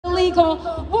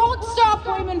illegal won't stop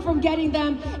women from getting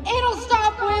them. It'll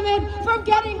stop women from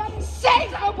getting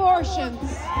safe abortions.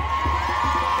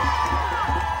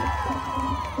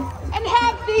 And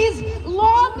have these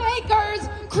lawmakers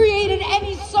created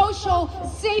any social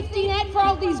safety net for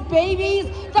all these babies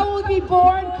that will be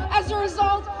born as a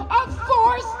result of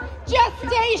forced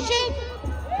gestation?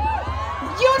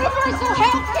 Universal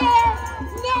health care?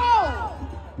 No!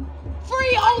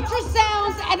 Free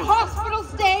ultrasounds and hospital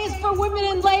stays for women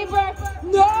in labor?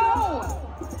 No!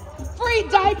 Free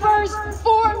diapers,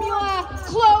 formula,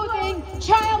 clothing,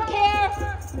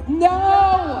 childcare?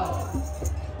 No!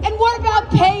 And what about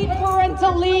paid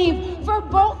parental leave for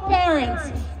both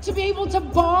parents to be able to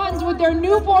bond with their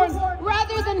newborn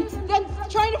rather than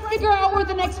trying to figure out where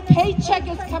the next paycheck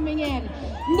is coming in?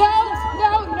 No,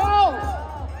 no, no!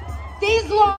 These laws